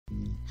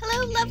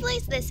Hello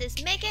lovelies, this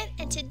is Megan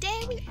and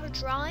today we are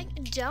drawing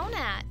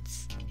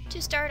donuts.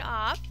 To start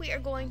off, we are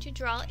going to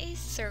draw a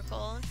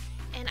circle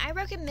and I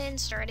recommend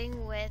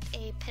starting with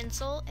a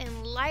pencil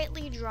and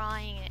lightly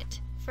drawing it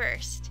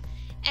first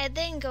and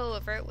then go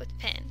over it with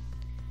pen.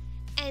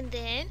 And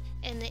then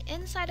in the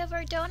inside of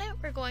our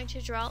donut, we're going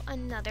to draw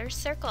another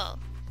circle.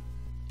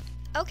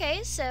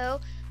 Okay,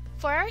 so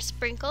for our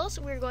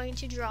sprinkles, we're going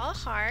to draw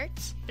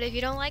hearts, but if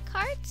you don't like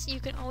hearts, you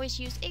can always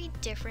use a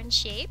different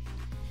shape.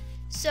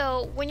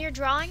 So when you're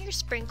drawing your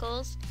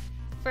sprinkles,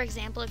 for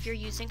example, if you're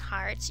using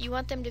hearts, you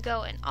want them to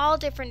go in all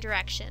different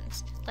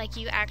directions, like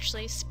you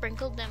actually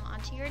sprinkled them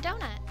onto your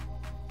donut.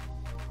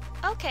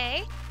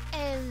 Okay,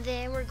 and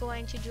then we're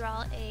going to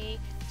draw a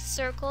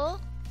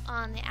circle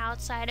on the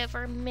outside of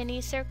our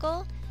mini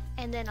circle,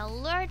 and then a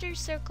larger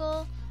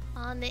circle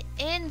on the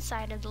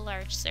inside of the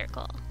large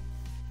circle.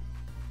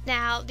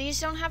 Now, these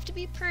don't have to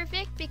be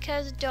perfect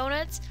because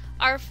donuts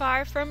are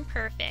far from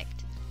perfect.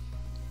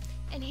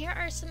 And here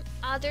are some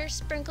other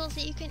sprinkles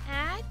that you can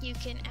add. You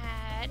can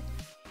add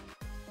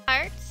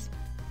hearts.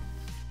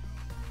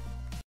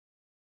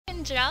 You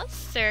can draw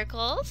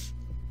circles.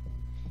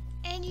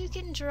 And you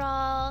can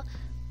draw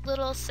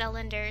little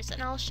cylinders,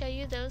 and I'll show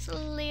you those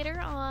later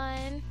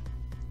on.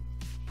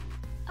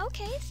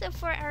 Okay, so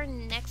for our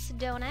next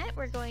donut,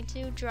 we're going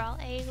to draw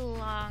a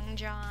long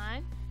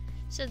john.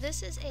 So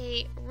this is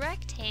a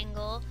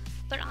rectangle,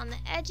 but on the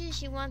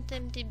edges you want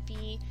them to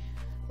be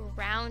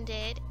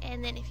rounded,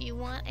 and then if you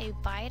want a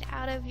bite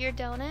out of your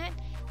donut,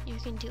 you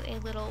can do a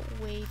little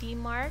wavy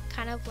mark,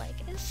 kind of like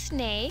a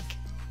snake.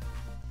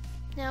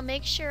 Now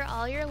make sure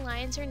all your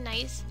lines are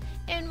nice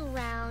and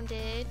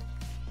rounded.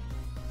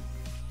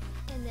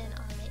 And then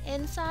on the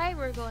inside,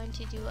 we're going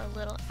to do a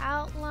little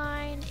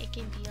outline. It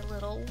can be a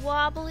little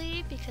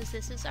wobbly because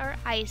this is our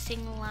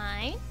icing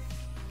line.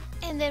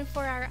 And then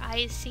for our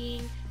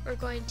icing, we're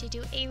going to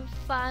do a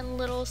fun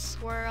little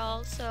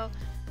swirl. So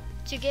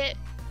to get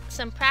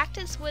some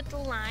practice with the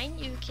line,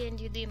 you can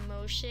do the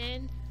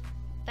motion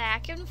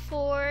back and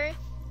forth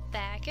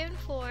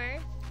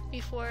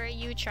before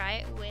you try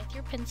it with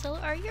your pencil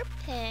or your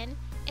pen.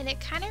 And it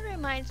kind of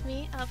reminds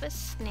me of a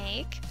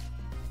snake.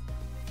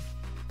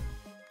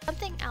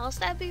 Something else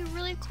that'd be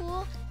really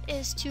cool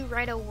is to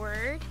write a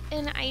word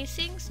in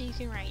icing, so you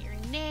can write your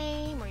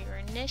name or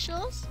your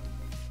initials.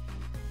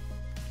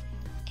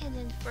 And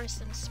then for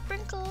some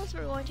sprinkles,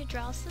 we're going to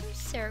draw some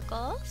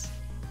circles.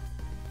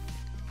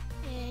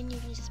 And you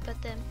can just put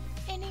them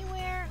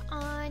anywhere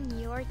on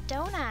your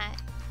donut.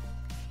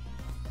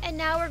 And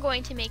now we're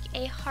going to make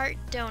a heart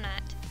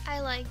donut.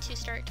 I like to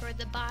start toward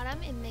the bottom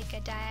and make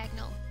a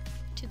diagonal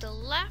to the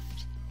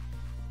left,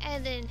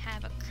 and then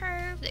have a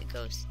curve that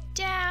goes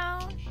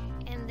down,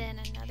 and then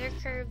another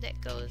curve that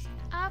goes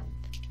up,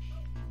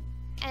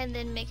 and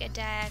then make a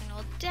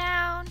diagonal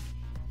down,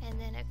 and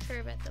then a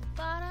curve at the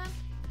bottom,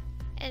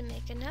 and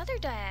make another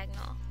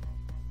diagonal.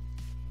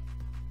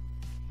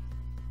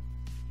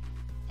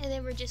 And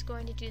then we're just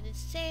going to do the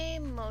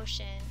same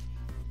motion.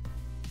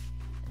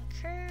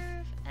 A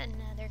curve,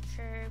 another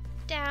curve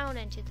down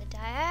into the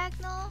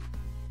diagonal,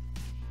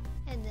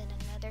 and then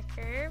another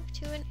curve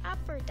to an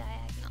upper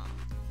diagonal.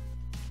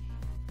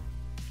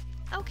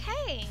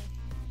 Okay,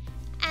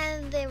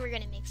 and then we're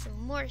going to make some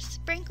more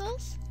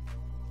sprinkles.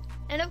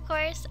 And of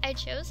course, I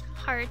chose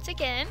hearts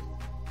again,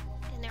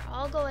 and they're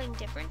all going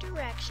different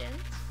directions.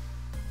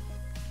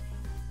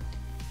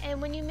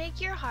 And when you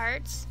make your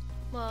hearts,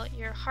 well,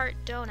 your heart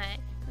donut,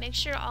 make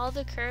sure all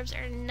the curves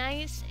are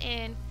nice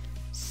and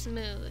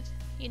smooth.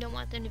 You don't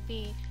want them to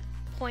be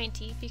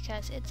pointy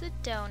because it's a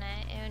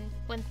donut, and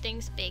when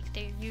things bake,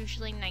 they're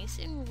usually nice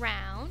and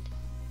round.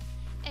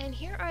 And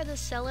here are the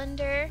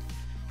cylinder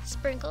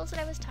sprinkles that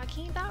I was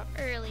talking about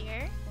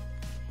earlier.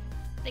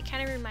 They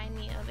kind of remind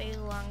me of a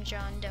Long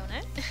John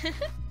donut.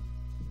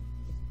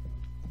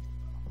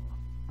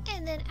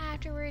 And then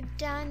after we're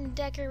done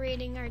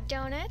decorating our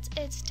donuts,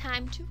 it's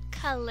time to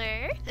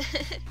color.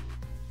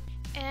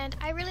 And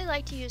I really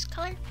like to use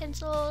colored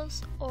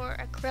pencils or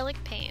acrylic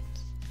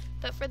paints.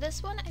 But for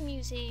this one, I'm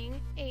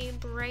using a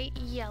bright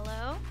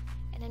yellow,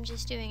 and I'm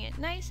just doing it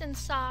nice and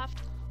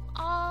soft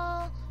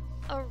all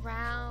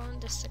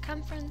around the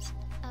circumference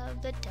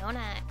of the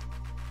donut.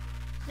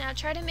 Now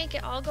try to make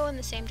it all go in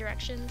the same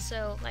direction,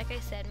 so like I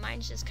said,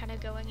 mine's just kind of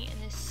going in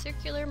this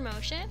circular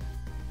motion.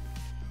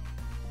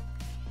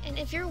 And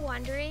if you're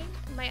wondering,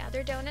 my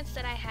other donuts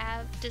that I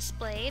have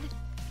displayed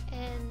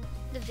in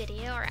the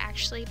video are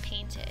actually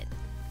painted.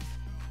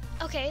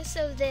 Okay,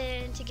 so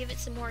then to give it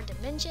some more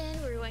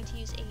dimension, we're going to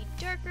use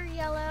a darker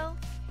yellow,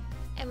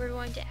 and we're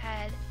going to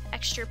add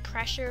extra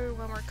pressure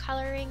when we're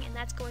coloring, and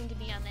that's going to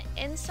be on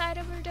the inside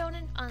of our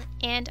donut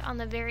and on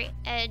the very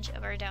edge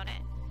of our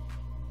donut.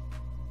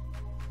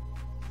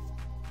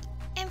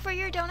 And for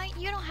your donut,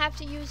 you don't have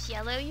to use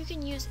yellow, you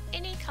can use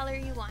any color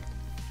you want.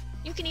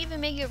 You can even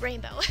make it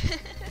rainbow.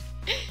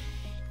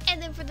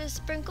 And then for the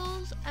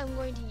sprinkles, I'm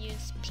going to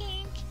use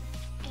pink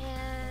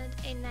and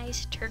a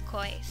nice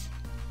turquoise.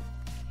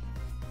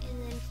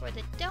 And then for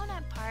the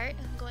donut part,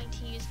 I'm going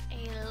to use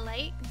a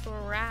light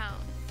brown.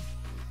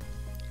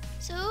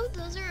 So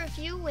those are a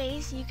few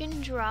ways you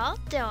can draw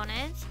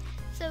donuts.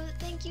 So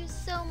thank you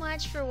so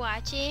much for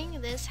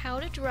watching this how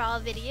to draw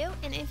video,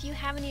 and if you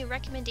have any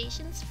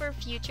recommendations for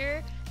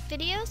future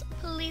videos,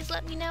 please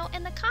let me know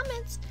in the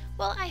comments.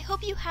 Well, I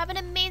hope you have an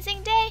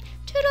amazing day.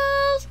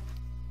 Toodles!